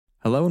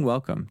Hello and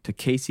welcome to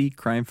Casey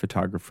Crime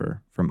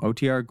Photographer from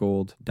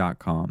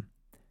OTRGold.com.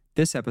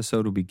 This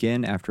episode will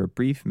begin after a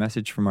brief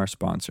message from our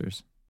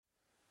sponsors.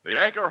 The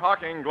Anchor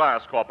Hocking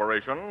Glass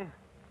Corporation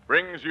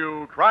brings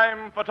you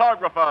Crime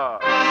Photographer.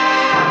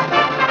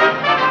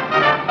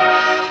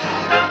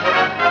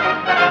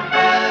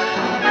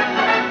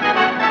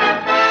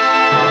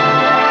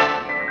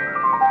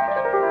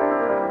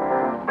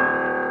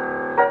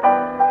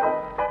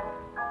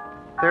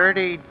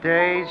 "30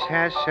 days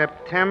has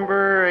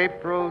September,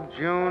 April,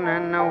 June,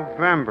 and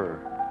November.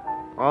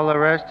 All the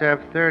rest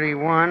have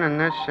 31, and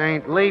this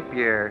ain't leap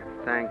year,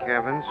 thank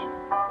heavens.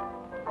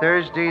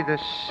 Thursday the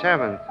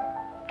 7th.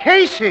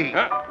 Casey!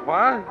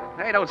 What?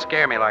 Hey, don't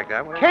scare me like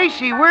that.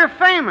 Casey, we're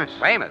famous.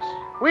 Famous?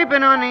 We've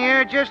been on the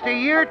air just a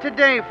year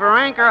today for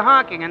Anchor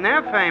Hocking, and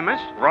they're famous.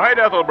 Right,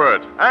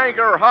 Ethelbert.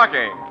 Anchor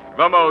Hocking,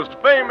 the most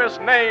famous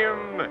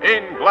name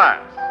in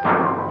glass.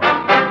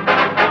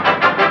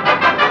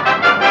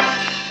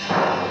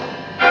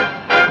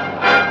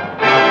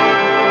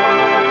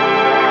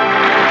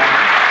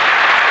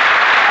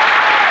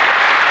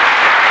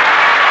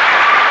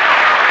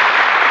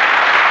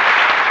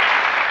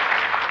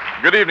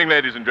 Good evening,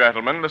 ladies and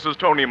gentlemen. This is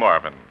Tony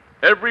Marvin.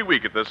 Every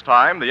week at this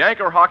time, the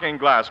Anchor Hocking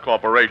Glass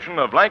Corporation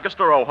of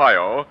Lancaster,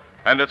 Ohio,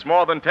 and its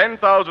more than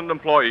 10,000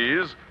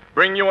 employees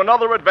bring you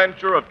another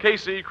adventure of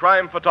Casey,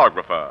 crime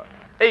photographer,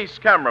 ace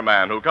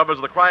cameraman who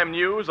covers the crime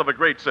news of a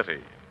great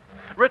city.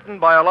 Written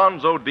by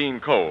Alonzo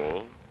Dean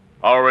Cole,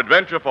 our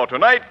adventure for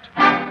tonight,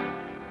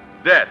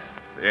 Death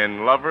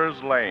in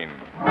Lover's Lane.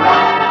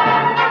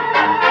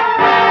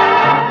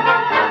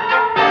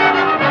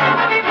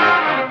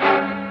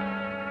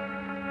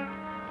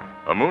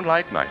 A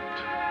moonlight night,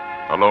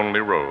 a lonely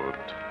road,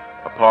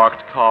 a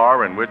parked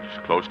car in which,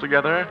 close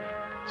together,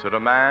 sit a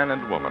man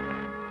and woman.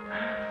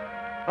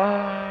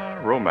 Ah,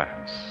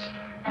 romance.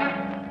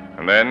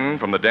 And then,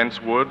 from the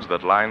dense woods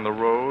that line the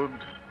road,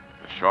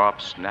 the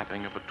sharp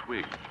snapping of a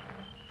twig.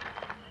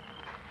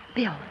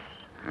 Bill,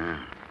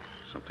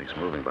 Something's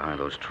moving behind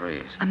those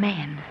trees. a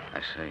man. I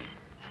see.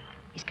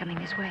 He's coming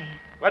this way.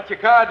 What's your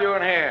car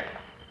doing here?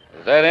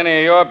 Is that any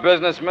of your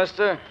business,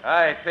 mister?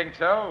 I think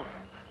so.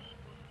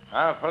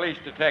 I'm a police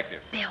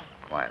detective. Bill,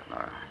 Quiet,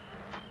 Nora.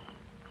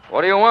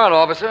 What do you want,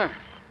 officer?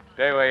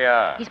 Stay where you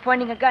are. he's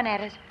pointing a gun at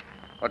us.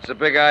 What's the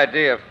big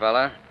idea,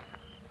 fella?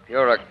 If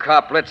you're a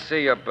cop, let's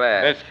see your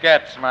badge. This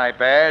gets my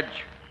badge.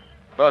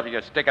 Both of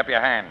you stick up your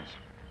hands.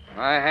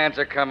 My hands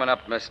are coming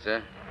up,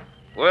 mister.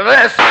 With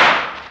this!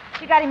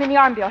 You got him in the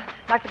arm, Bill.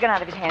 Knock the gun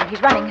out of his hand.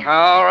 He's running.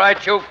 All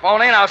right, you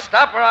phony. Now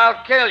stop or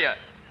I'll kill you.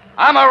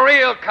 I'm a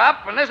real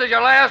cop, and this is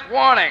your last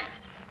warning.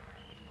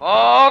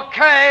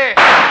 Okay.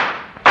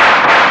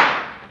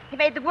 He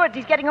made the woods.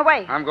 He's getting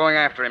away. I'm going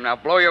after him. Now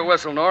blow your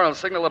whistle, Nora, and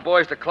signal the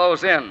boys to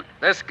close in.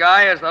 This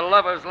guy is the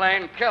Lover's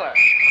Lane killer.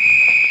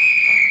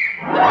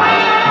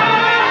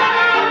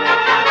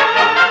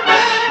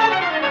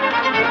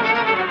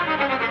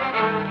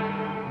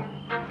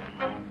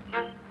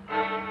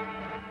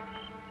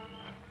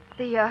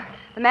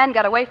 The man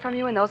got away from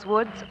you in those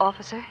woods,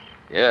 officer?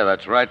 Yeah,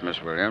 that's right,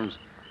 Miss Williams.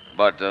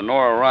 But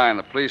Nora Ryan,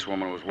 the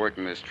policewoman who was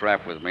working this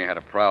trap with me, had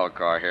a prowl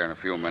car here in a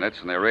few minutes,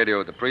 and they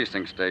radioed the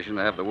precinct station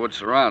to have the woods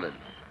surrounded.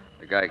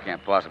 The guy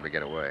can't possibly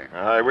get away.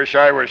 I wish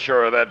I was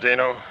sure of that,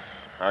 Dino.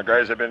 Our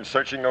guys have been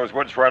searching those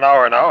woods for an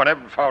hour now and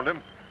haven't found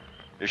him.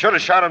 You should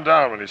have shot him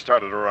down when he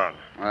started to run.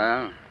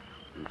 Well,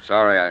 I'm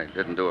sorry I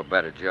didn't do a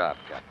better job,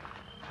 Captain.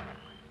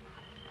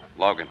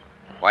 Logan,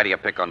 why do you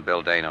pick on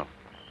Bill Dano?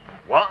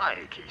 Why,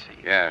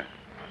 Casey? Yeah.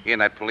 He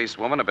and that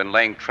policewoman have been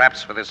laying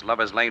traps for this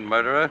Lover's Lane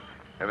murderer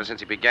ever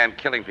since he began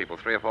killing people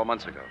 3 or 4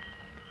 months ago.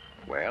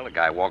 Well, the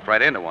guy walked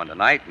right into one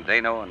tonight, and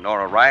Dano and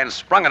Nora Ryan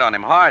sprung it on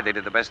him hard. They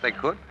did the best they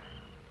could.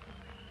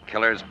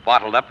 Killer's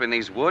bottled up in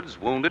these woods,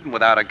 wounded and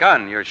without a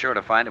gun. You're sure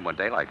to find him when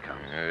daylight comes.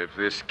 If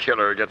this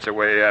killer gets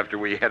away after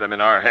we had him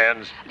in our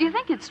hands, Do you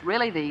think it's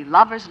really the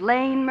Lover's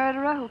Lane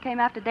murderer who came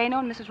after Dano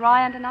and Mrs.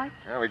 Ryan tonight?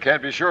 well, we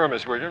can't be sure,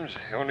 Miss Williams.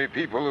 The only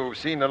people who've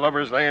seen the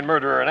Lover's Lane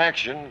murderer in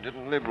action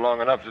didn't live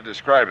long enough to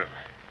describe him.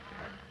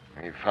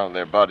 We found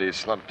their bodies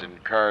slumped in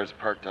cars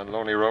parked on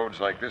lonely roads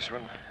like this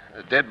one.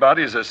 The dead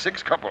bodies are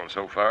 6 couples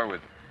so far,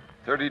 with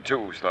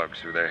 32 slugs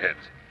through their heads.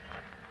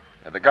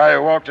 And the guy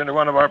who walked into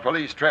one of our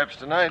police traps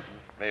tonight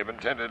may have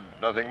intended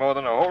nothing more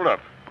than a holdup.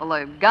 Well,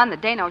 the gun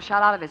that Dano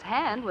shot out of his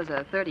hand was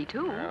a .32.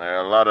 Well, there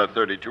are a lot of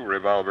 32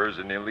 revolvers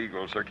in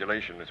illegal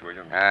circulation, Miss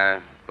Williams.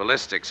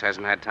 Ballistics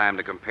hasn't had time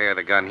to compare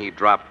the gun he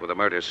dropped with the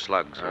murder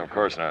slugs. Of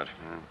course not.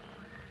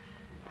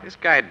 This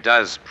guy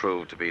does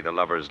prove to be the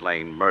Lover's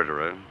Lane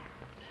murderer.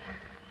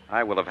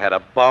 I will have had a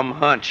bum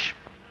hunch.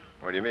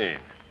 What do you mean?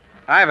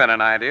 I've had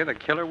an idea the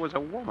killer was a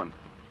woman.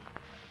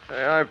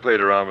 Hey, I've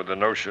played around with the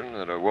notion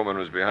that a woman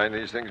was behind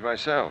these things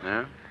myself.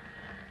 Yeah?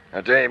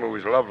 A dame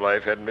whose love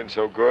life hadn't been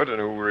so good and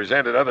who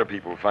resented other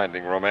people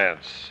finding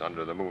romance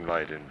under the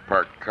moonlight in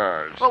parked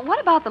cars. Well, what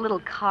about the little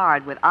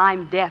card with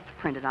 "I'm Death"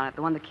 printed on it,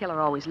 the one the killer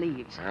always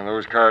leaves? And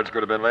those cards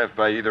could have been left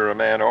by either a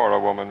man or a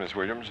woman, Miss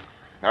Williams.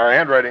 Our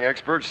handwriting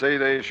experts say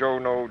they show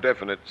no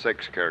definite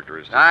sex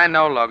characteristics. I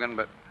know, Logan,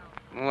 but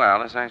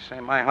Well, as I say,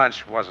 my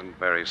hunch wasn't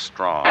very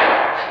strong.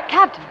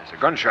 Captain. It's a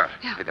gunshot.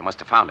 Hey, they must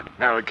have found him.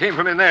 Now, it came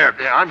from in there.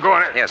 Yeah, I'm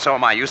going. Yeah, so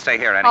am I. You stay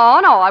here, Annie. Oh,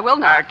 no, I will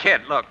not.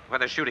 Kid, look, where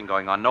there's shooting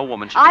going on, no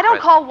woman should be I don't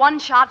present. call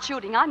one-shot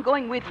shooting. I'm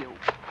going with you.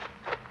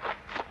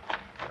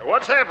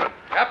 What's happened?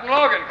 Captain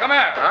Logan, come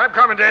here. I'm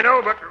coming,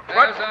 Dano, but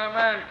what? There's our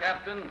man,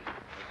 Captain.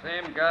 The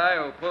same guy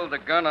who pulled the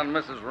gun on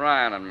Mrs.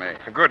 Ryan and me.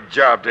 Good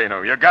job,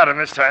 Dano. You got him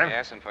this time.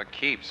 Yes, and for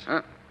keeps.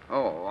 Huh?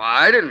 Oh,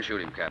 I didn't shoot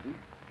him, Captain.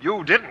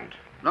 You didn't.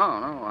 No,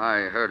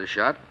 I heard a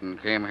shot and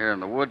came here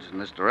in the woods in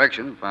this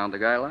direction and found the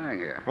guy lying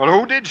here. Well,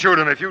 who did shoot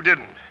him if you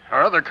didn't?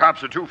 Our other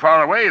cops are too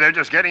far away. They're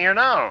just getting here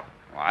now.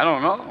 Well, I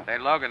don't know. Hey,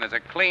 Logan, there's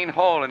a clean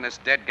hole in this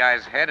dead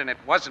guy's head, and it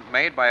wasn't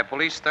made by a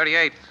police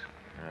 38.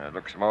 It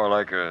looks more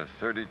like a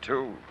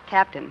 32.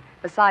 Captain,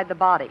 beside the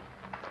body.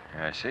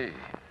 I see.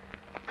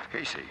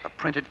 Casey. A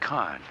printed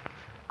card.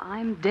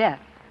 I'm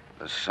death.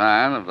 The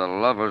sign of the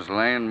Lover's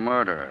Lane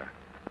murderer.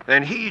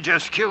 Then he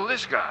just killed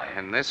this guy.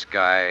 And this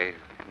guy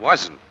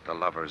wasn't the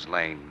Lover's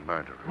Lane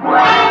murderer.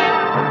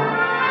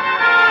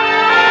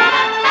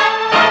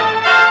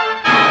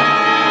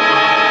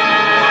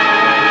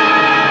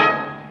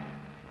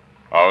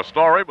 Our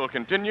story will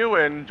continue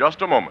in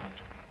just a moment.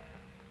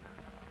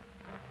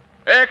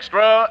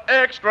 Extra,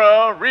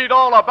 extra, read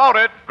all about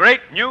it.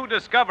 Great new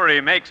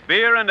discovery makes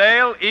beer and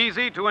ale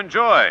easy to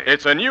enjoy.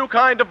 It's a new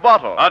kind of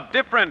bottle. A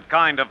different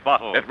kind of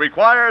bottle. It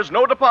requires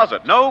no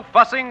deposit. No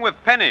fussing with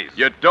pennies.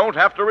 You don't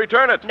have to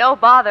return it. No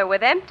bother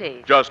with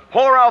empties. Just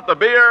pour out the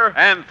beer.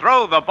 And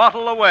throw the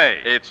bottle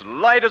away. It's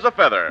light as a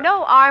feather.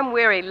 No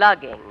arm-weary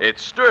lugging.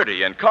 It's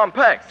sturdy and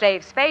compact.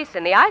 Saves space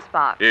in the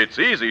icebox. It's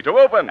easy to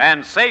open.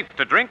 And safe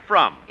to drink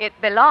from. It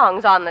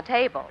belongs on the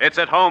table. It's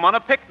at home on a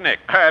picnic.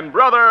 And,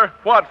 brother,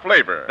 what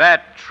flavor?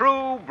 That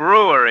true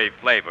brewery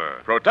flavor.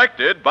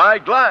 Protected by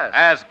glass.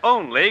 As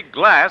only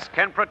glass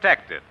can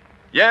protect it.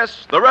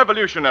 Yes, the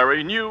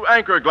revolutionary new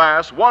Anchor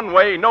Glass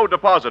one-way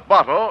no-deposit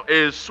bottle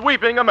is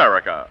sweeping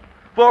America.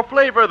 For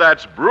flavor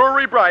that's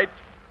brewery bright,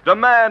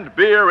 demand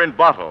beer in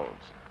bottles.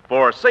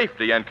 For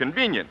safety and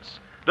convenience,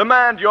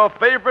 demand your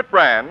favorite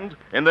brand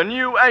in the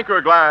new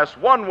Anchor Glass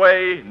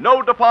one-way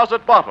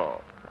no-deposit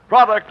bottle.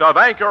 Product of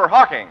Anchor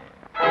Hawking.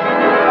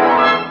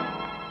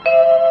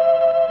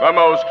 The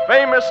most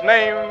famous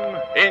name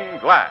in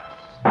glass.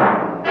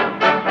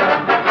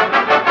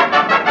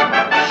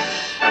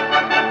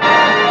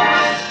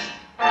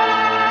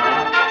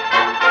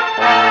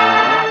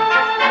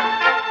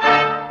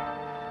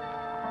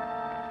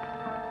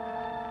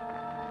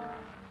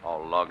 Oh,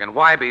 Logan,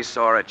 why be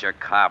sore at your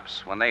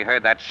cops? When they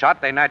heard that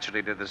shot, they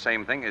naturally did the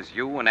same thing as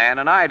you and Ann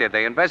and I did.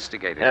 They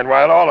investigated. And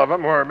while all of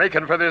them were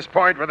making for this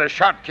point where the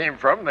shot came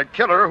from, the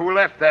killer who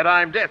left that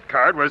I'm death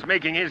card was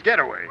making his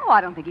getaway. Oh,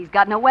 I don't think he's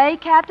gotten away,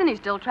 Captain. He's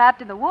still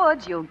trapped in the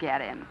woods. You'll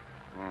get him.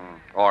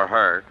 Or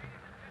her.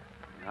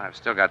 I've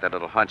still got that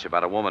little hunch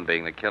about a woman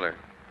being the killer.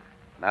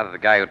 Now that the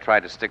guy who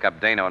tried to stick up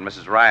Dano and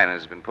Mrs. Ryan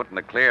has been put in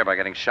the clear by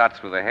getting shot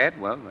through the head,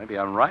 well, maybe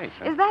I'm right.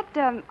 Huh? Is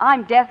that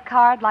I'm death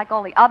card like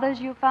all the others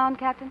you found,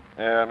 Captain?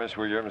 Yeah, Miss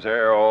Williams,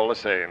 they're all the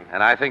same.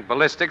 And I think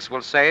ballistics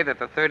will say that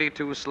the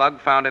 32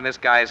 slug found in this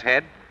guy's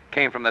head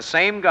came from the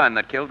same gun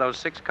that killed those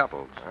 6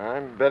 couples.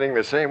 I'm betting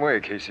the same way,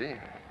 Casey.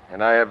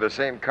 And I have the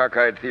same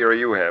cockeyed theory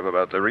you have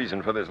about the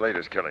reason for this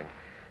latest killing.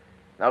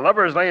 Now,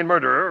 Lover's Lane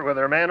murderer,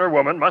 whether man or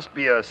woman, must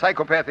be a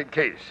psychopathic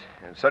case.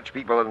 And such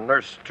people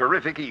nurse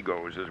terrific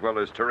egos as well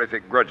as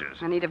terrific grudges.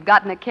 And he'd have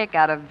gotten a kick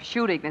out of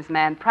shooting this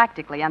man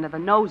practically under the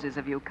noses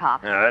of you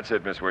cops. Yeah, that's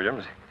it, Miss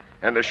Williams.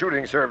 And the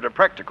shooting served a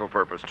practical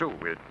purpose, too.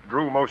 It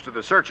drew most of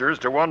the searchers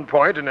to one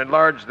point and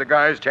enlarged the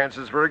guy's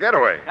chances for a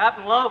getaway.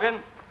 Captain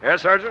Logan,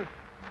 Yes, Sergeant?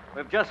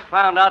 we've just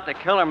found out the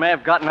killer may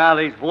have gotten out of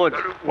these woods.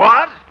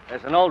 What?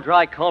 There's an old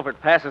dry culvert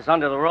passes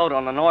under the road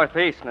on the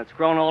northeast, and it's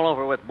grown all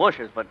over with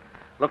bushes, but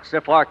looks as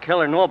if our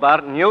killer knew about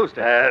it and used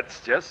it.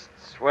 That's just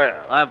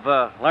swell. I've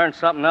learned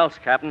something else,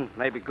 Captain.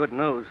 Maybe good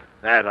news.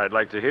 That I'd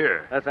like to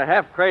hear. There's a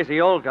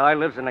half-crazy old guy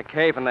lives in a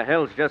cave in the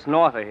hills just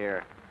north of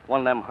here. One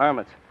of them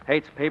hermits.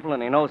 Hates people,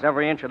 and he knows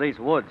every inch of these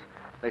woods.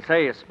 They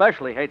say he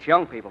especially hates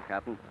young people,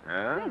 Captain.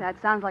 Hey,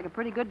 that sounds like a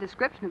pretty good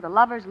description of the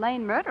Lover's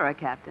Lane murderer,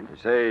 Captain. You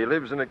say he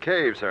lives in a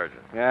cave,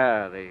 Sergeant.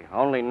 Yeah, the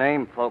only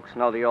name folks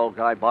know the old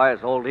guy by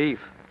is Old Eve.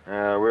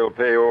 We'll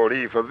pay old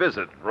Eve a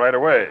visit right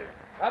away.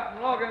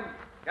 Captain Logan!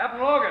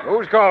 Captain Logan!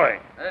 Who's calling?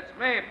 It's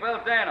me, Bill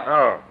Dano.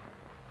 Oh.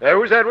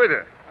 Who's that with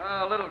you?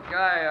 A little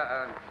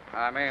guy,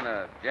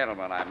 a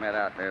gentleman I met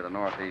out near the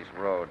northeast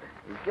road.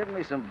 He's given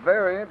me some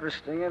very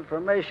interesting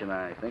information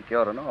I think you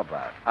ought to know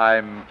about.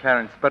 I'm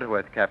Clarence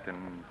Butterworth,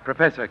 Captain.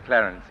 Professor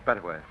Clarence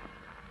Butterworth.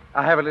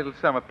 I have a little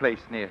summer place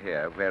near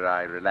here where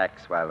I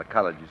relax while the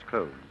college is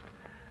closed.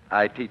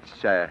 I teach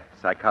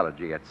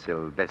psychology at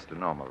Sylvester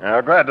Normal.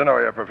 Glad to know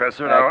you,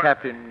 Professor.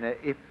 Captain,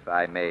 if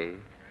I may,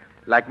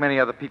 like many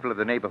other people of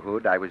the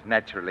neighborhood, I was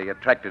naturally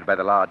attracted by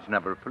the large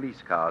number of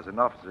police cars and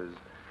officers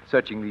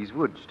searching these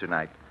woods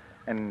tonight.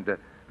 And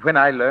when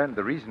I learned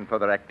the reason for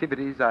their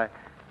activities,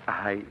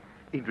 I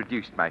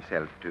introduced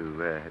myself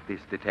to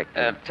this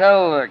detective.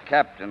 Tell the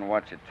captain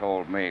what you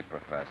told me,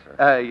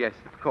 Professor. Yes,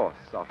 of course,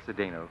 Officer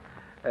Dano.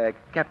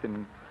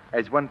 Captain,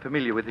 As one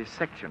familiar with this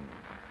section,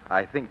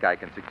 I think I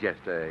can suggest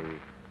a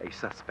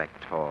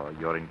suspect for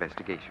your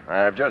investigation.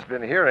 I've just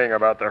been hearing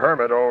about the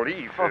hermit, Old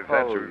Eve. If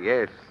that's who...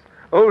 Yes.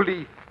 Old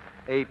Eve,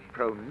 a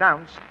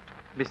pronounced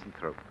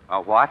misanthrope.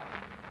 A what?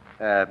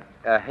 A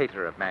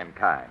hater of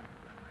mankind.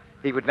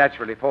 He would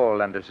naturally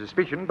fall under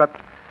suspicion, but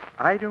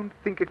I don't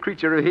think a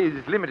creature of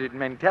his limited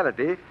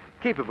mentality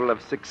capable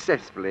of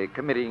successfully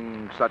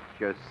committing such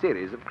a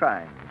series of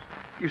crimes.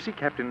 You see,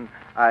 Captain,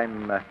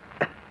 I'm,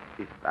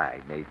 if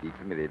I may be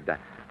permitted,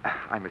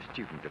 I'm a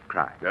student of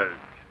crime.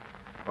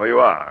 Oh, you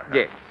are?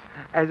 Yes.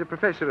 As a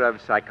professor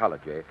of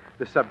psychology,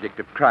 the subject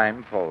of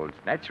crime falls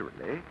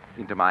naturally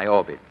into my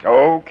orbit.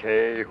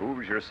 Okay,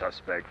 who's your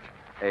suspect?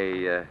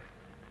 A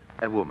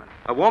woman.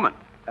 A woman?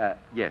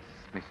 Yes,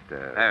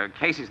 Mr.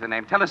 Casey's the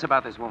name. Tell us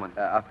about this woman.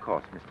 Of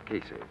course, Mr.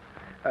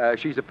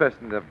 Casey. She's a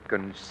person of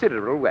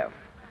considerable wealth,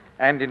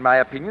 and in my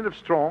opinion, of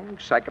strong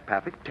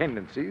psychopathic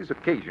tendencies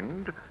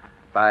occasioned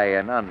by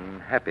an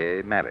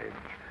unhappy marriage.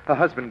 Her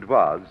husband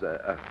was,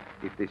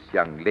 if this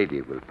young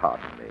lady will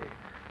pardon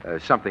me,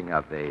 something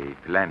of a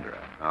philanderer.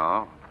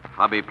 Oh,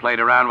 hubby played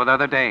around with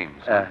other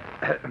dames.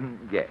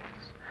 Yes.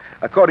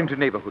 According to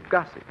neighborhood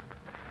gossip,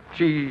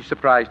 she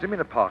surprised him in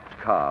a parked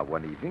car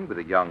one evening with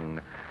a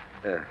young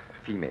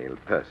female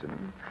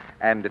person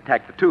and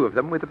attacked the two of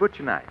them with a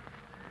butcher knife.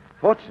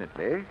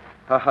 Fortunately,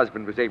 her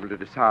husband was able to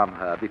disarm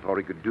her before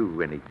he could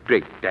do any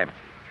great damage.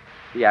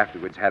 He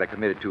afterwards had her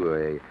committed to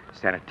a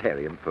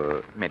sanitarium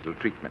for mental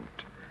treatment,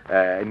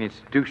 an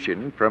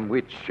institution from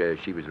which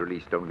she was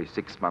released only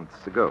 6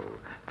 months ago,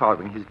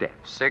 following his death.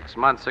 6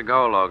 months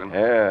ago, Logan.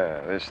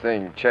 Yeah, this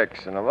thing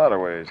checks in a lot of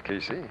ways,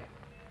 Casey.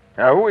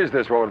 Now, who is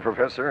this woman,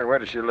 Professor, and where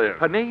does she live?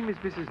 Her name is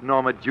Mrs.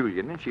 Norma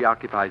Julian, and she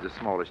occupies a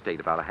small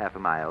estate about a half a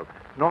mile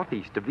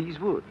northeast of these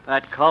woods.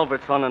 That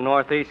culvert's on the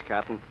northeast,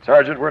 Captain.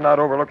 Sergeant, we're not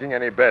overlooking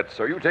any bets,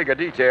 so you take a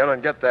detail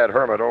and get that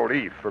hermit, Old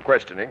Eve, for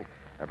questioning.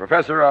 And,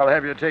 Professor, I'll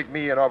have you take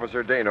me and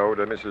Officer Dano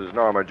to Mrs.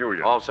 Norma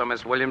Julian. Also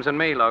Miss Williams and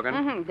me, Logan.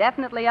 Mm-hmm.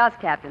 Definitely us,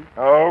 Captain.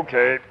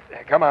 Okay.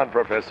 Come on,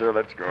 Professor.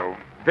 Let's go.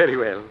 Very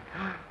well.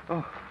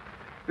 Oh,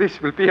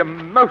 this will be a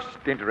most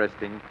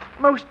interesting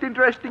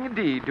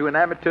indeed to an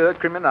amateur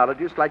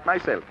criminologist like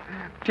myself.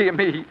 Dear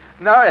me,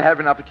 now I have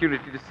an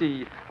opportunity to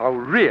see how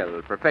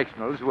real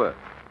professionals work.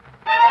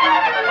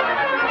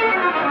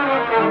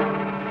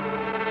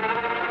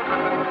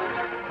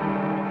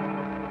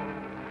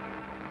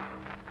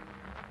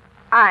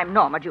 I'm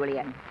Norma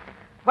Julian.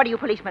 What do you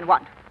policemen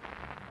want?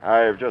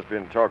 I've just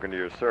been talking to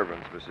your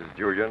servants, Mrs.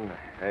 Julian.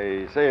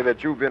 They say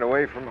that you've been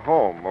away from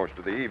home most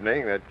of the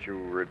evening, that you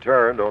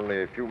returned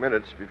only a few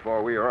minutes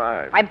before we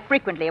arrived. I'm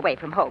frequently away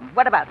from home.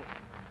 What about it?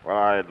 Well,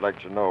 I'd like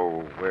to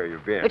know where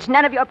you've been. It's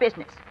none of your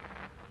business.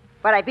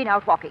 But I've been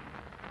out walking.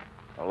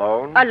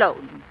 Alone?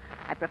 Alone.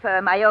 I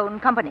prefer my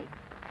own company.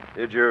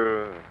 Did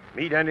you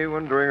meet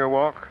anyone during your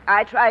walk?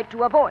 I tried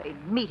to avoid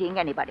meeting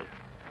anybody.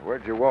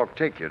 Where'd your walk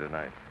take you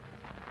tonight?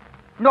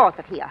 North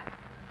of here,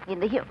 in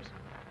the hills.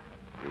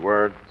 You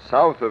weren't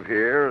south of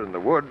here in the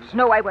woods?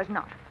 No, I was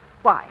not.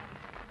 Why?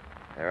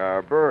 There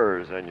are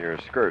burrs in your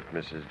skirt,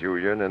 Mrs.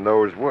 Julian, and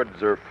those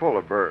woods are full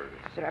of burrs.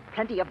 There are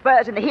plenty of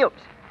burrs in the hills.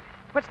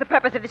 What's the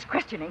purpose of this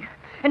questioning?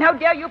 And how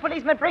dare you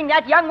policemen bring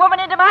that young woman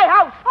into my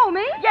house? Oh,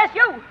 me? Yes,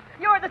 you.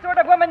 You're the sort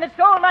of woman that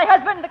stole my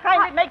husband, the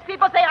kind that makes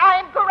people say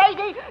I'm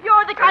crazy.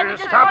 You're the kind that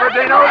just... Stop her,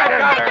 Dino.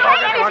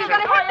 She's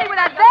going to hit me with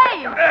that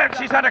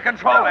vein. She's under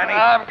control, Annie.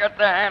 I've got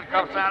the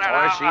handcuffs on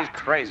her. Boy, she's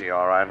crazy,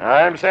 all right.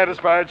 I'm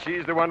satisfied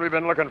she's the one we've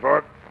been looking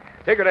for.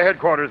 Take her to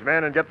headquarters,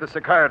 men, and get the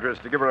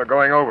psychiatrist to give her a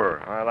going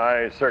over while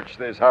I search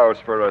this house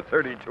for a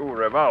 .32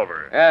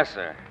 revolver. Yes,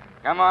 sir.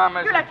 Come on,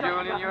 Mrs. let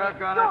Julian. go. You're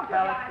going to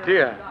tell us.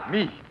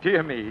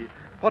 Dear me.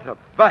 What a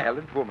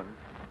violent woman.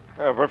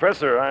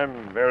 Professor,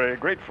 I'm very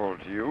grateful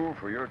to you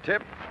for your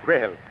tip.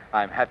 Well,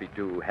 I'm happy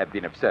to have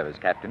been of service,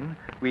 Captain.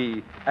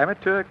 We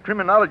amateur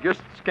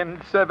criminologists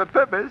can serve a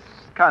purpose,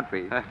 can't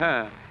we?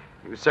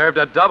 You served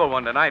a double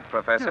one tonight,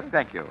 Professor.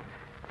 Thank you.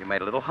 You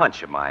made a little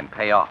hunch of mine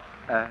pay off.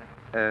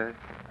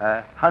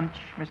 Hunch,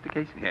 Mr.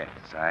 Casey? Yes,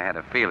 I had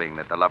a feeling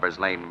that the Lover's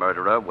Lane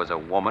murderer was a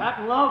woman.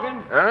 Captain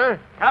Logan. Huh?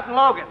 Captain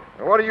Logan.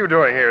 What are you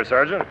doing here,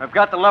 Sergeant? I've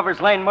got the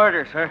Lover's Lane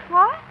murder, sir.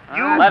 What?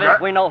 That is,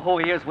 we know who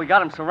he is. We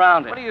got him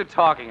surrounded. What are you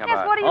talking about?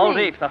 Yes, what do you Old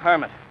mean? Eve, the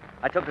hermit.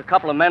 I took a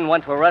couple of men,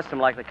 went to arrest him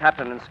like the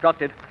captain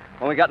instructed.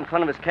 When we got in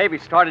front of his cave, he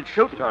started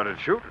shooting. Started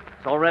shooting?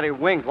 It's already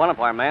winged one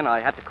of our men. I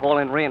had to call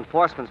in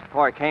reinforcements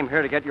before I came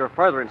here to get your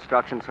further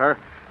instructions, sir.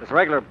 There's a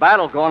regular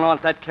battle going on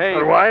at that cave.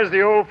 But why is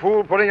the old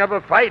fool putting up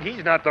a fight?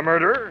 He's not the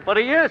murderer. But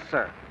he is,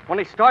 sir. When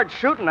he started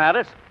shooting at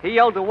us, he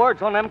yelled the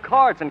words on them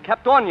cards and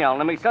kept on yelling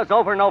them. He says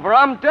over and over,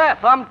 I'm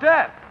deaf, I'm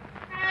deaf.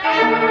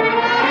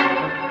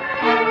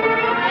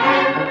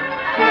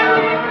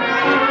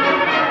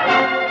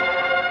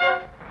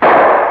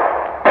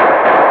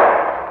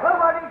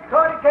 Somebody's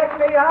trying to get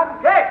me.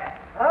 I'm deaf.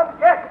 I'm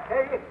deaf, I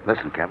tell you.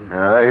 Listen, Captain.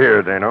 I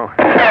hear, Dano.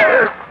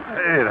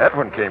 Hey, that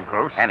one came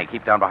close. Annie,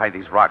 keep down behind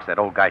these rocks. That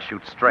old guy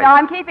shoots straight. No,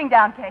 I'm keeping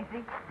down,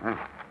 Casey.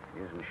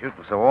 He isn't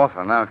shooting so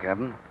often now,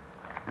 Captain.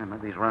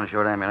 Maybe he's running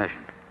short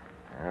ammunition.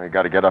 We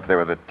got to get up there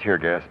with a tear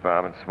gas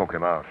bomb and smoke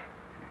him out.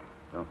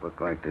 Don't look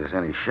like there's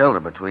any shelter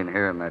between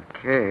here and that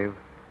cave.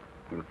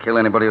 You'll kill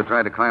anybody who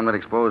tried to climb that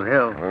exposed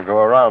hill. We'll go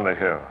around the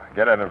hill.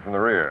 Get at him from the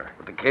rear.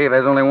 But the cave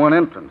has only one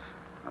entrance.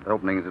 The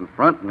opening's in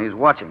front, and he's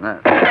watching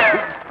that.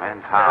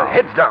 And how?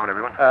 Heads down,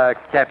 everyone.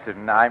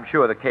 Captain, I'm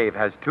sure the cave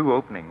has 2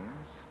 openings.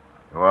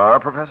 You are,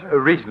 Professor?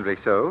 Reasonably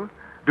so.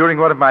 During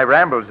one of my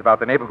rambles about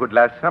the neighborhood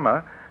last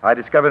summer, I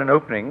discovered an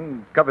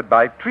opening covered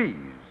by trees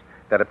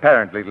that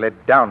apparently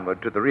led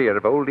downward to the rear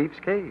of Old Leaf's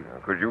cave.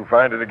 Could you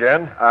find it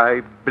again?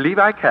 I believe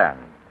I can.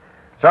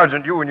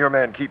 Sergeant, you and your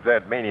men keep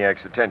that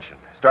maniac's attention.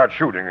 Start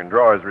shooting and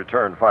draw his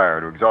return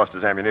fire to exhaust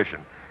his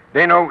ammunition.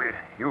 Dano,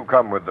 you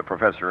come with the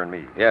professor and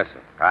me. Yes,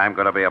 sir. I'm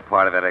going to be a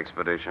part of that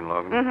expedition,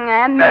 Logan.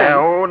 And me.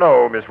 Oh,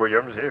 no, Miss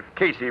Williams. If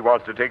Casey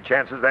wants to take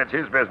chances, that's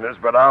his business,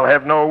 but I'll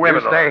have no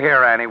women. You stay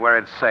here, Annie, where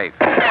it's safe.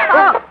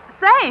 Oh,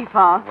 safe,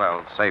 huh?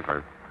 Well,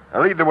 safer.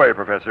 Now lead the way,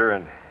 Professor,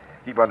 and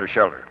keep under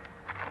shelter.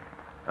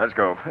 Let's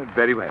go.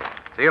 Very well.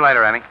 See you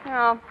later, Annie.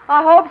 Oh,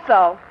 I hope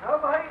so.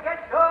 Nobody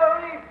gets so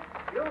leave.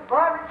 You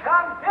varmints,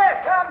 I'm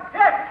dead. I'm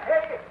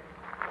dead.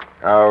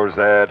 How's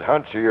that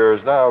hunch of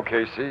yours now,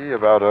 Casey,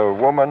 about a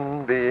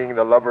woman being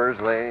the Lover's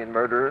Lane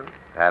murderer?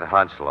 That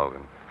hunch,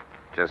 Logan,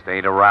 just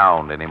ain't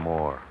around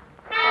anymore.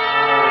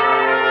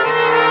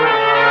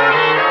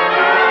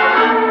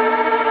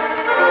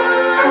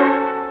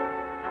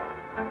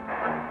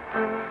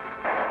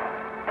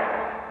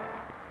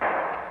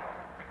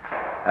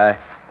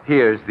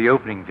 Here's the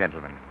opening,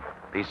 gentlemen.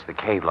 Piece of the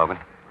cave, Logan.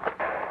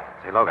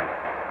 Say, Logan,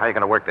 how are you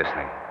going to work this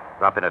thing?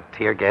 Drop in a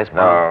tear gas bomb?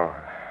 No.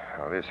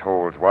 Well, this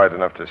hole's wide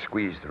enough to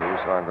squeeze through,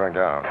 so I'm going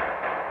down.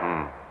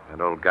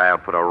 That old guy will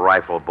put a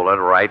rifle bullet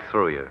right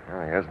through you.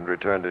 Well, he hasn't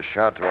returned a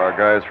shot to our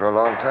guys for a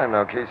long time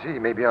now, Casey. He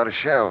may be out of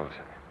shells.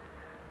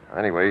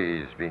 Anyway,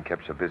 he's being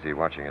kept so busy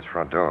watching his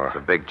front door. It's a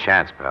big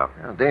chance, pal.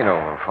 Well,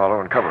 Dano will follow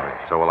and cover me.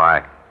 So will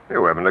I.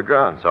 You haven't a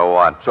gun. So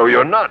what? So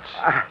you're nuts.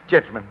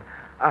 Gentlemen,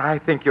 I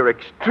think you're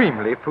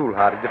extremely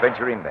foolhardy to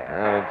venture in there.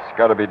 Well, it's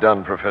got to be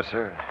done,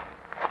 Professor.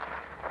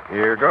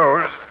 Here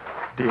goes.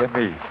 Dear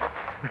me.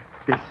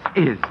 This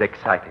is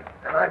exciting.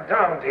 And I'm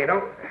down,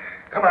 Dano.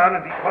 Come on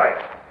and be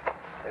quiet.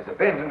 There's a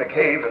bend in the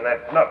cave, and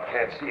that nut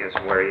can't see us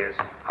from where he is.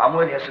 I'm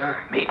with you,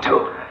 sir. Me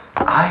too.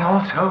 I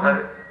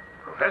also.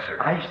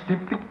 Professor. I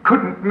simply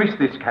couldn't miss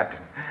this,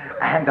 Captain.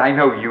 And I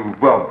know you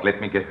won't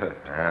let me get hurt.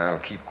 I'll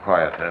keep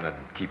quiet then and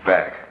keep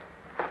back.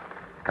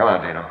 Come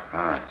on, Dano. All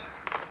right.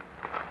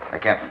 Hey,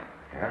 Captain.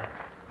 Yeah?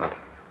 Look,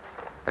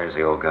 there's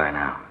the old guy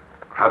now,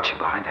 crouching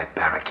behind that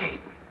barricade.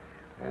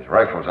 His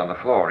rifle's on the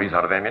floor. He's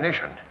out of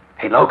ammunition.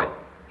 Hey, Logan,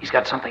 he's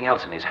got something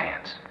else in his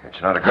hands.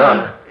 It's not a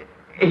gun.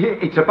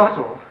 It's a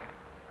bottle.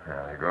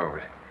 There he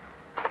goes.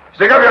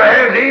 Stick up your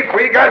hands, Eve.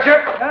 We got you.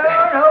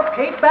 No,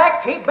 keep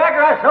back,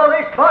 or I'll throw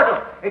this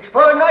bottle. It's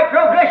full of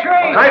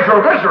nitroglycerine.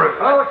 Nitroglycerin?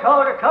 Oh, it's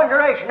all the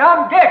conjuration.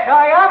 I'm dead,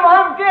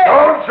 I'm dead.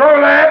 Don't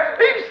throw that.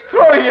 He's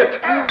throwing it.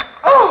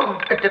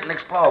 Oh! It didn't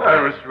explode.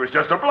 It was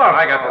just a bluff.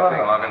 I got the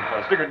thing, Logan.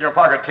 Stick it in your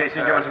pocket, Casey.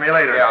 Give it to me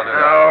later. Yeah, I'll do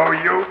that. Oh,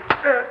 you.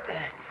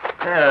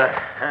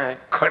 I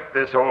clipped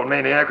this old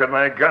maniac with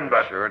my gun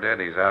butt. Sure did.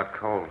 He's out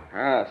cold.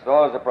 Yeah,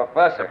 so is the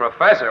professor. The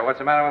professor? What's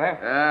the matter with him?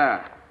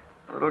 Yeah.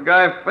 The little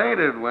guy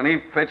fainted when he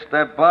pitched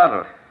that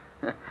bottle.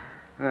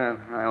 Well,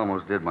 I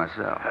almost did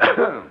myself.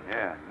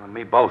 Yeah, well,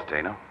 me both,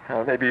 Dano.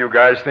 Well, maybe you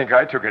guys think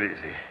I took it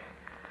easy.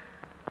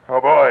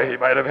 Oh, boy, he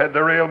might have had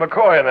the real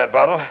McCoy in that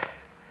bottle.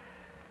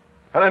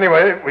 But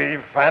anyway,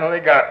 we've finally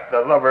got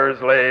the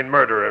Lover's Lane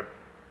murderer.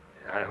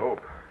 I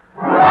hope.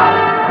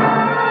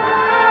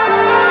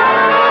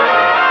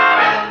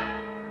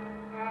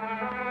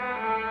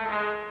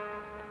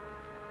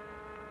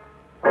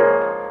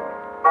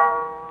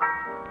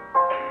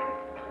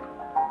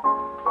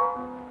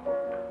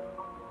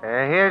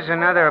 Here's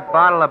another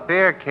bottle of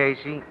beer,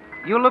 Casey.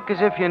 You look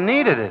as if you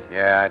needed it.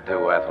 Yeah, I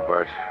do,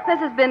 Ethelbert. This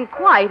has been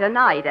quite a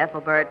night,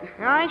 Ethelbert.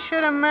 I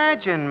should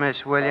imagine,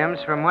 Miss Williams,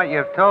 from what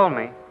you've told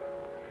me.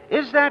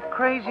 Is that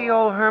crazy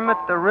old hermit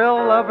the real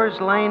Lover's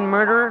Lane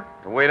murderer?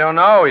 We don't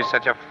know. He's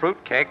such a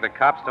fruitcake, the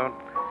cops don't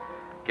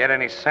get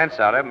any sense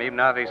out of him, even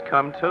now that he's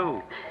come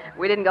to.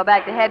 We didn't go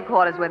back to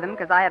headquarters with him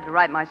because I had to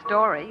write my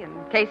story,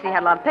 and Casey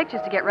had a lot of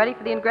pictures to get ready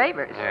for the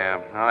engravers.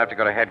 Yeah, I'll have to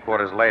go to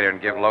headquarters later and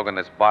give Logan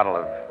this bottle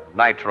of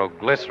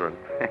nitroglycerin.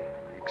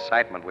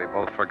 Excitement, we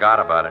both forgot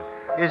about it.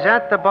 Is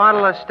that the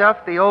bottle of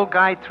stuff the old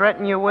guy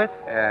threatened you with?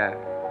 Yeah.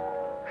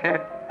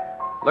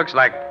 Looks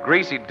like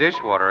greasy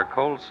dishwater or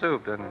cold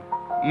soup, doesn't it?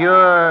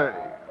 You're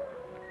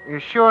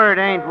sure it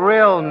ain't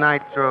real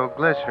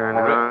nitroglycerin,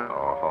 huh?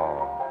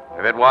 Oh,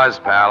 if it was,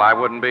 pal, I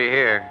wouldn't be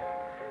here.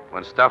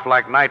 When stuff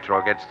like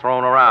nitro gets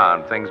thrown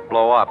around, things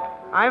blow up.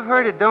 I've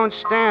heard it don't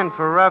stand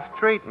for rough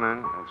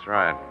treatment. That's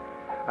right.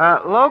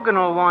 Logan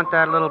will want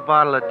that little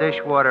bottle of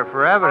dishwater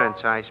for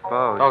evidence, I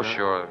suppose. Oh,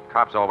 sure.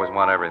 Cops always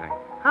want everything.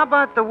 How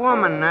about the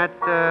woman, that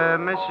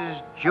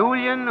Mrs.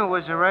 Julian, who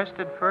was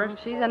arrested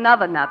first? She's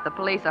another nut. The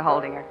police are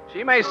holding her.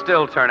 She may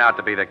still turn out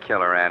to be the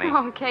killer, Annie.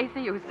 Oh,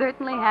 Casey, you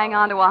certainly hang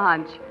on to a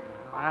hunch.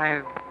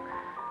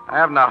 I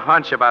haven't a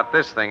hunch about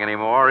this thing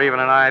anymore, or even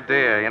an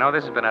idea. You know,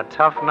 this has been a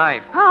tough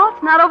night. Well,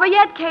 it's not over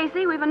yet,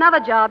 Casey. We've another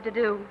job to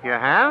do. You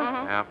have?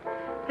 Yeah.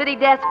 City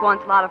Desk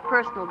wants a lot of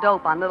personal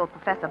dope on little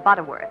Professor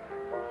Butterworth.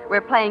 We're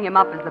playing him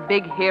up as the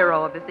big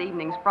hero of this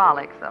evening's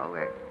frolic, so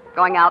we're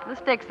going out in the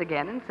sticks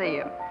again and see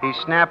him. He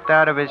snapped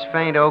out of his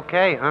faint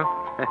okay, huh?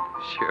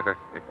 Sure.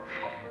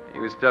 He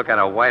was still kind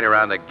of white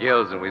around the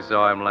gills when we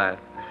saw him last.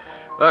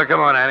 Well,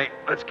 come on, Annie.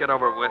 Let's get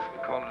over it with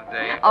and call it a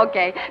day.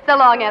 Okay. So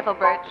long,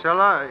 Ethelbert. So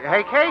long.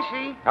 Hey,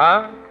 Casey.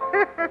 Huh?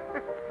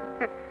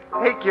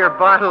 Take your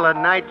bottle of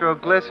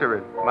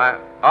nitroglycerin.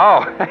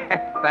 Oh,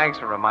 thanks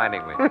for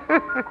reminding me.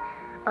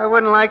 I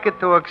wouldn't like it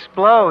to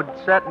explode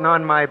sitting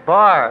on my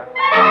bar.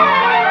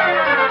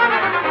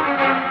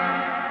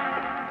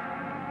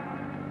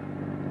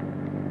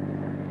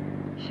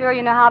 Sure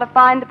you know how to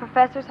find the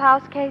professor's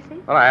house, Casey?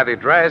 Well, I have the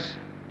address.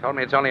 Told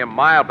me it's only a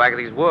mile back of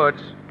these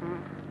woods.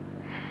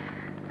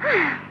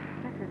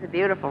 This is a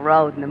beautiful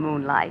road in the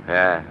moonlight.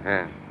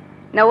 Yeah.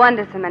 No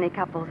wonder so many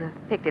couples have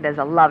picked it as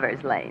a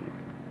lover's lane.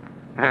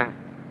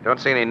 Don't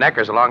see any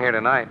neckers along here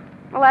tonight.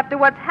 Well, after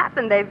what's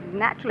happened, they've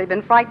naturally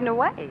been frightened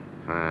away.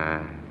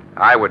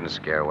 I wouldn't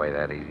scare away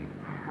that easy.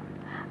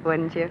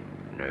 Wouldn't you?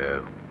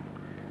 No.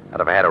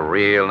 Not if I had a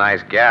real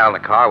nice gal in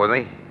the car with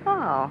me.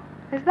 Oh,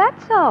 is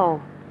that so?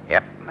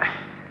 Yep.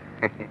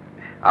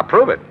 I'll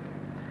prove it.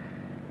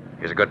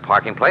 Here's a good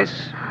parking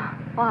place.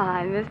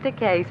 Why, Mr.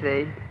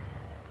 Casey.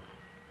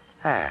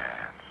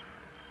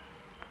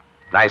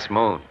 Nice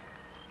moon.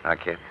 Huh,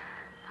 kid?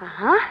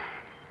 Uh-huh.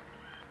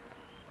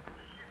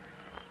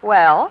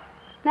 Well,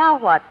 now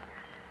what?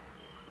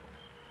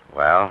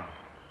 Well,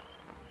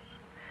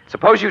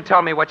 suppose you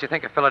tell me what you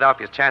think of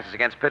Philadelphia's chances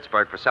against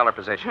Pittsburgh for cellar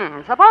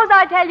position. Suppose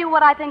I tell you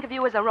what I think of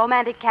you as a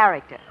romantic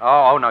character.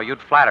 Oh, no,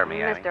 you'd flatter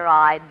me, Annie. Mister,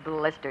 I'd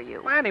blister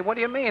you. Annie, what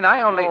do you mean?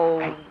 I only... Oh.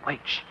 Hey,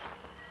 wait, shh.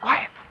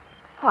 Quiet.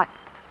 What?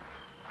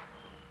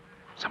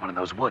 Someone in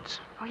those woods.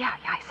 Oh, yeah,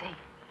 I see.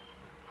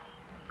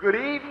 Good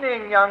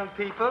evening, young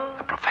people.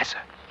 The professor.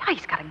 Yeah,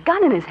 he's got a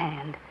gun in his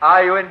hand.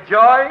 Are you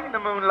enjoying the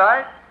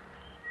moonlight?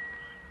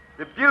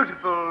 The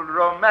beautiful,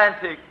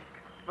 romantic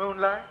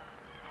moonlight?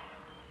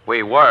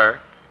 We were.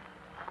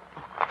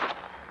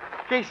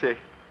 Casey.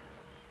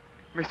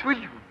 Miss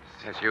Williams.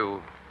 Yes,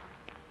 you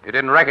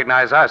didn't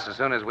recognize us as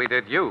soon as we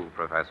did you,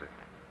 Professor.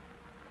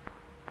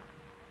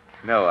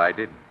 No, I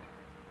didn't.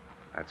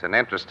 That's an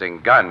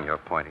interesting gun you're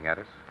pointing at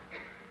us.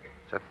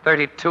 It's a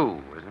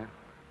 32, isn't it?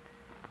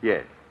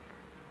 Yes.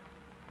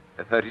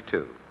 A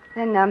 32.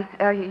 Then,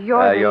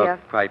 you're You're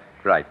quite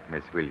right,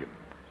 Miss Williams.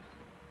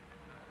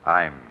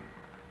 I'm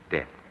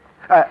dead.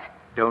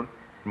 Don't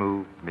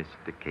move,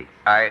 Mr.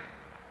 Casey.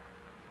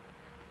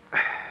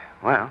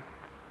 Well,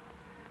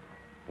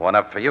 one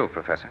up for you,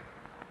 Professor.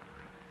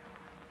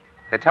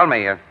 Hey, tell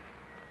me,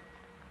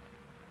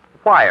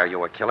 why are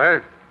you a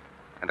killer?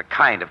 And the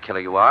kind of killer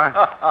you are?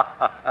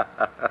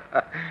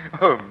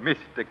 Oh,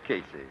 Mr.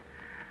 Casey.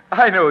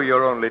 I know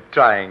you're only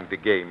trying to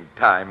gain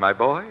time, my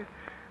boy,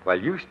 while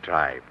you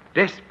strive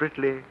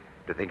desperately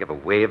to think of a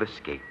way of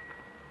escape.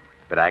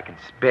 But I can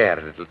spare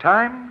a little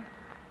time,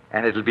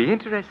 and it'll be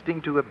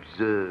interesting to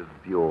observe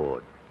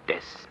your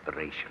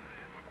desperation.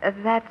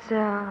 That's,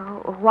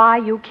 why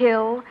you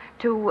kill?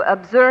 To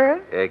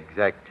observe?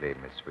 Exactly,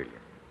 Miss Williams.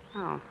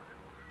 Oh.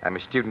 I'm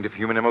a student of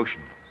human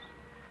emotions,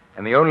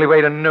 and the only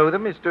way to know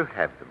them is to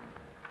have them.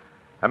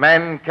 A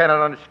man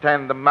cannot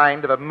understand the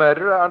mind of a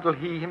murderer until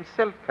he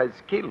himself has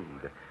killed,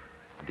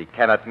 and he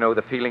cannot know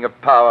the feeling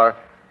of power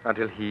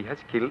until he has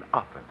killed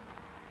often,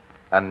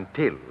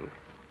 until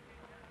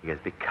he has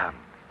become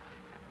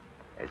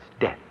as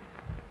death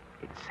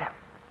itself.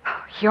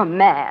 Oh, you're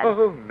mad.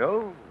 Oh,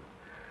 no.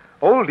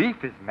 Old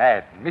Leaf is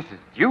mad, and Mrs.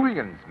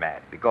 Julian's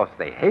mad because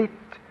they hate.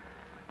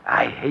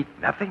 I hate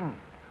nothing.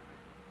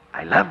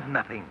 I love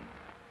nothing.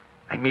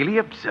 I merely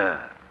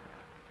observe.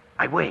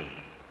 I weigh.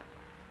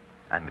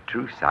 I'm a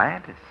true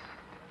scientist.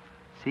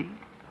 See?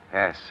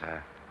 Yes,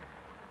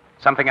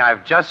 something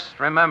I've just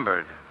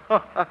remembered.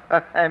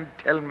 And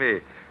tell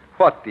me,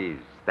 what is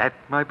that,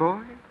 my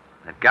boy?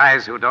 That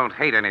guys who don't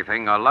hate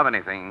anything or love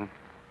anything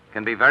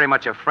can be very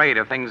much afraid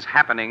of things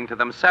happening to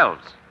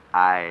themselves.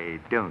 I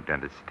don't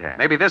understand.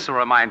 Maybe this will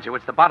remind you.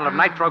 It's the bottle of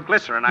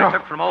nitroglycerin I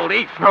took from old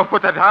Eve. No,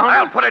 put that down.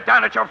 I'll put it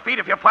down at your feet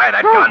if you fire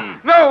that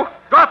gun. No.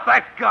 Drop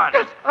that gun.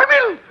 Yes, I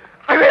will.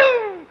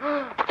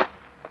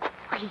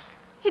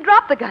 He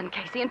dropped the gun,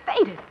 Casey, and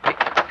fainted.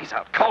 He's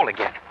out cold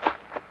again.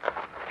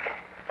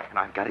 And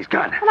I've got his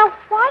gun. Well, now,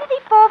 why did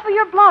he fall for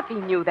your bluff? He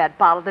knew that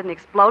bottle didn't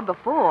explode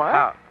before.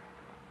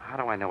 How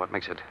do I know what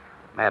makes a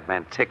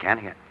madman tick,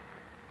 Annie?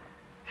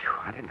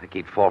 I didn't think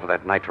he'd fall for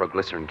that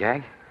nitroglycerin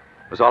gag.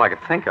 It was all I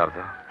could think of,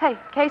 though. Hey,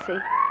 Casey,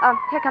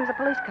 here comes a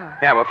police car.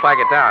 Yeah, we'll flag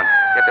it down.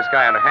 Get this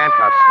guy under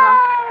handcuffs.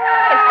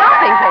 Hey,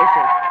 stopping,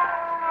 Casey.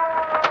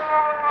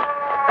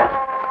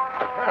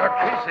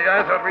 Casey,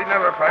 I thought we'd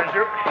never find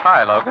you.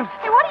 Hi, Logan.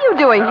 Hey, what are you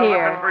doing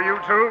here? For you,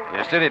 too?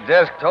 Your city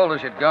desk told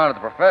us you'd gone to the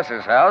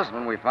professor's house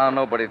when we found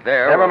nobody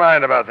there. Never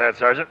mind about that,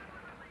 Sergeant.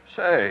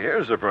 Say,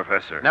 here's the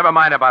professor. Never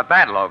mind about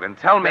that, Logan.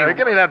 Tell me.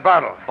 Give me that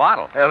bottle.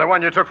 Bottle? Yeah, the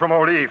one you took from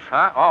Old Eve.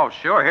 Huh? Oh,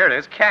 sure. Here it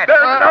is. Catch.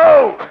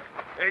 No!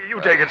 Hey, you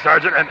take it,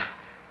 Sergeant, and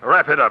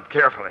wrap it up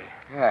carefully.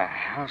 Yeah,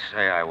 I'll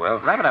say I will.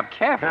 Wrap it up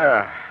carefully.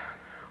 Yeah.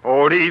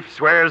 Old Eve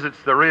swears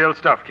it's the real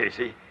stuff,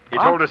 Casey. He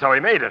told us how he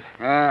made it.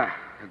 Yeah,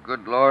 the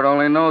good Lord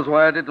only knows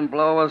why it didn't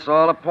blow us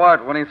all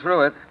apart when he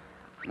threw it.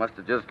 Must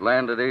have just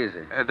landed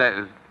easy.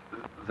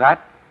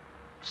 That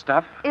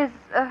stuff? Is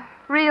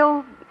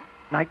real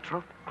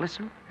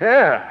Nitroglycerin?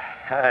 Yeah,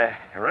 I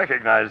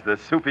recognize the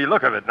soupy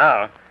look of it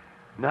now.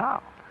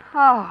 No.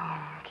 Oh,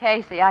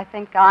 Casey, I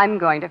think I'm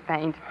going to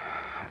faint.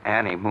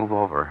 Annie, move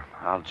over.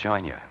 I'll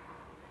join you.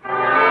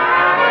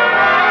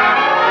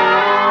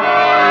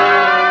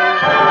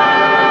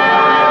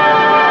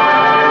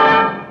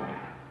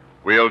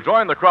 We'll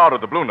join the crowd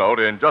at the Blue Note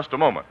in just a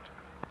moment.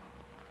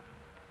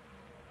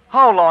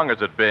 How long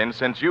has it been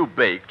since you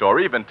baked or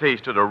even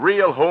tasted a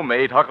real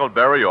homemade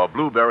huckleberry or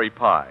blueberry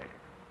pie?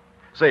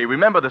 Say,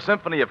 remember the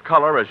symphony of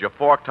color as your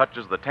fork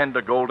touches the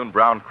tender golden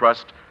brown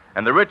crust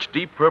and the rich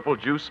deep purple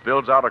juice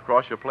spills out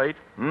across your plate?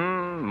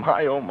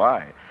 My, oh,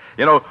 my.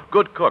 You know,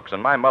 good cooks,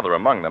 and my mother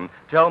among them,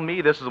 tell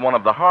me this is one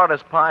of the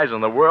hardest pies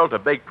in the world to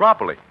bake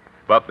properly.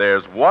 But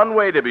there's one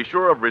way to be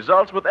sure of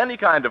results with any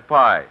kind of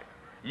pie.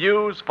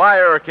 Use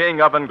Fire King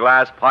oven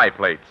glass pie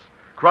plates.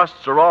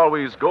 Crusts are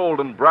always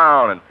golden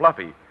brown and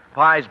fluffy.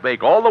 Pies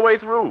bake all the way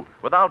through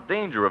without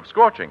danger of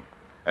scorching.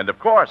 And, of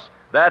course,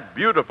 that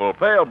beautiful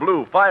pale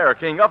blue Fire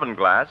King oven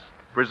glass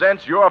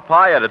presents your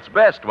pie at its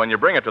best when you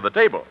bring it to the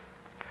table.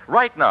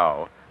 Right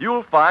now,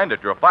 you'll find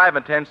at your 5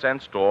 and 10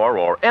 cent store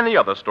or any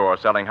other store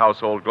selling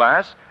household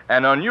glass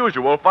an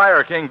unusual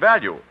Fire King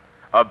value.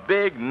 A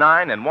big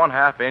 9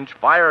 1/2 inch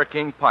Fire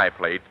King pie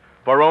plate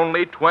for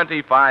only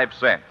 25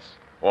 cents,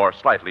 or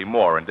slightly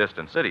more in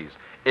distant cities.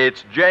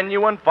 It's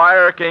genuine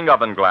Fire King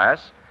oven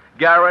glass,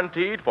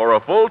 guaranteed for a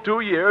full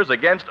 2 years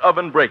against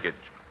oven breakage.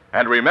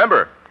 And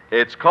remember,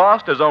 its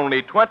cost is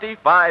only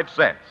 25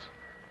 cents.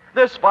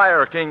 This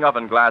Fire King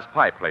oven glass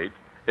pie plate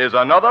is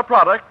another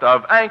product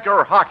of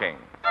Anchor Hocking,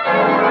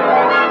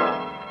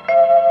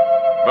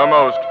 the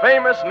most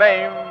famous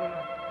name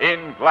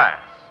in glass.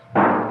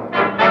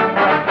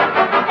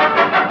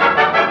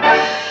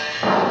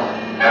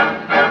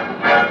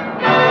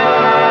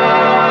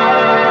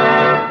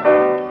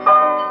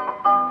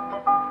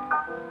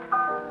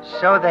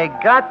 So they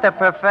got the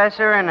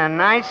professor in a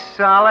nice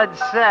solid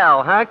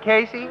cell, huh,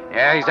 Casey?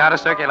 Yeah, he's out of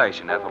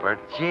circulation, Ethelbert.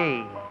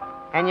 Gee.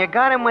 And you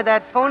got him with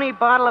that phony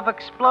bottle of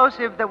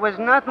explosive that was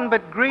nothing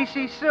but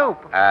greasy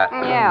soup.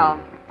 Yeah.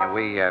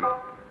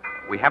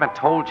 We haven't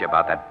told you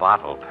about that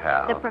bottle,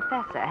 pal. The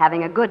professor,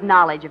 having a good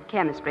knowledge of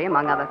chemistry,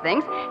 among other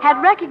things,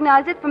 had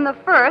recognized it from the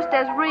first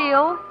as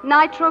real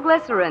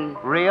nitroglycerin.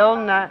 Real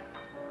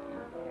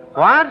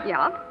What?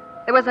 Yeah.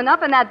 There was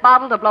enough in that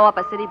bottle to blow up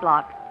a city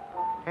block.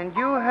 And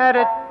you had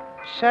it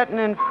sitting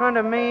in front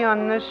of me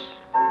on this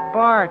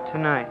bar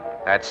tonight.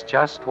 That's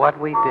just what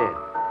we did.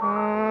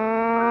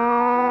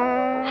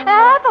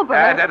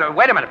 Ethelbert!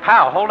 Wait a minute,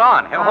 pal. Hold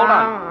on. Hold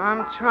on.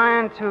 I'm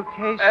trying to,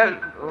 Casey.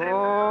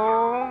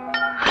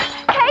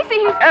 Casey,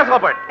 he's...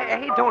 Ethelbert!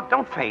 Hey,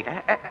 don't faint.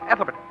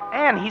 Ethelbert.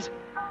 Anne, he's...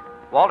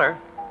 Walter!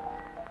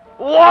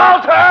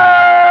 Walter!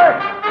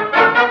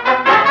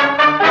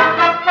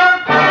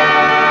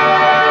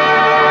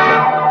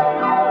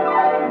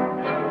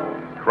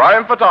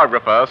 Crime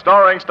Photographer,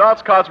 starring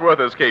Stotts Cotsworth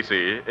as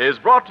Casey, is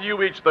brought to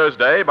you each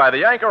Thursday by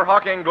the Anchor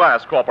Hocking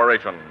Glass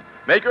Corporation,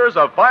 makers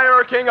of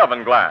Fire King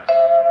oven glass,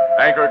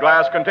 Anchor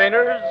glass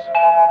containers,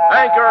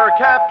 Anchor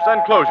caps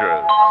and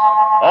closures,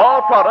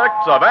 all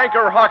products of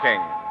Anchor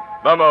Hocking,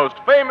 the most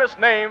famous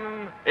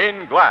name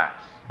in glass.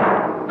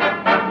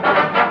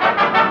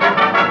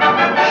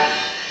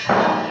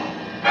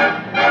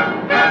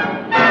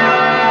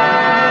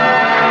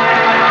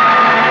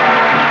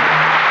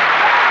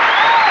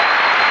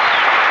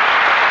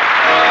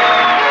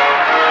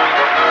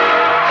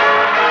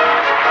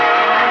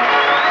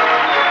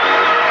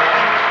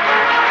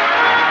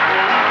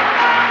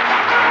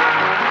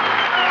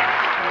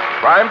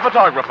 Crime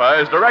Photographer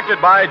is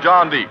directed by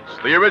John Dietz.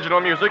 The original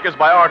music is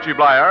by Archie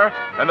Blyer,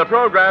 and the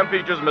program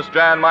features Miss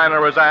Jan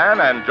Miner as Anne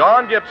and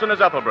John Gibson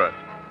as Ethelbert.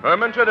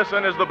 Herman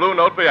Chittison is the Blue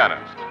Note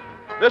pianist.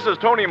 This is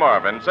Tony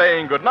Marvin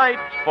saying goodnight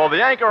for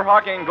the Anchor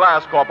Hocking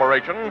Glass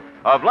Corporation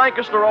of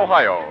Lancaster,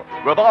 Ohio,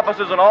 with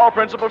offices in all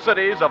principal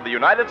cities of the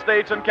United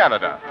States and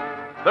Canada.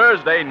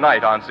 Thursday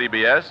night on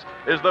CBS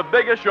is the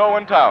biggest show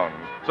in town,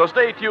 so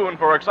stay tuned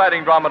for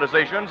exciting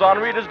dramatizations on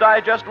Reader's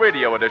Digest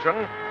Radio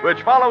Edition,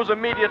 which follows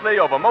immediately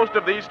over most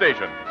of these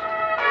stations.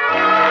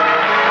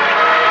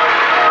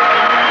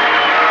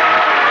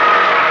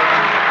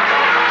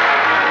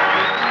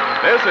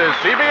 This is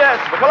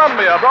CBS, the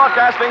Columbia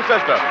Broadcasting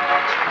System.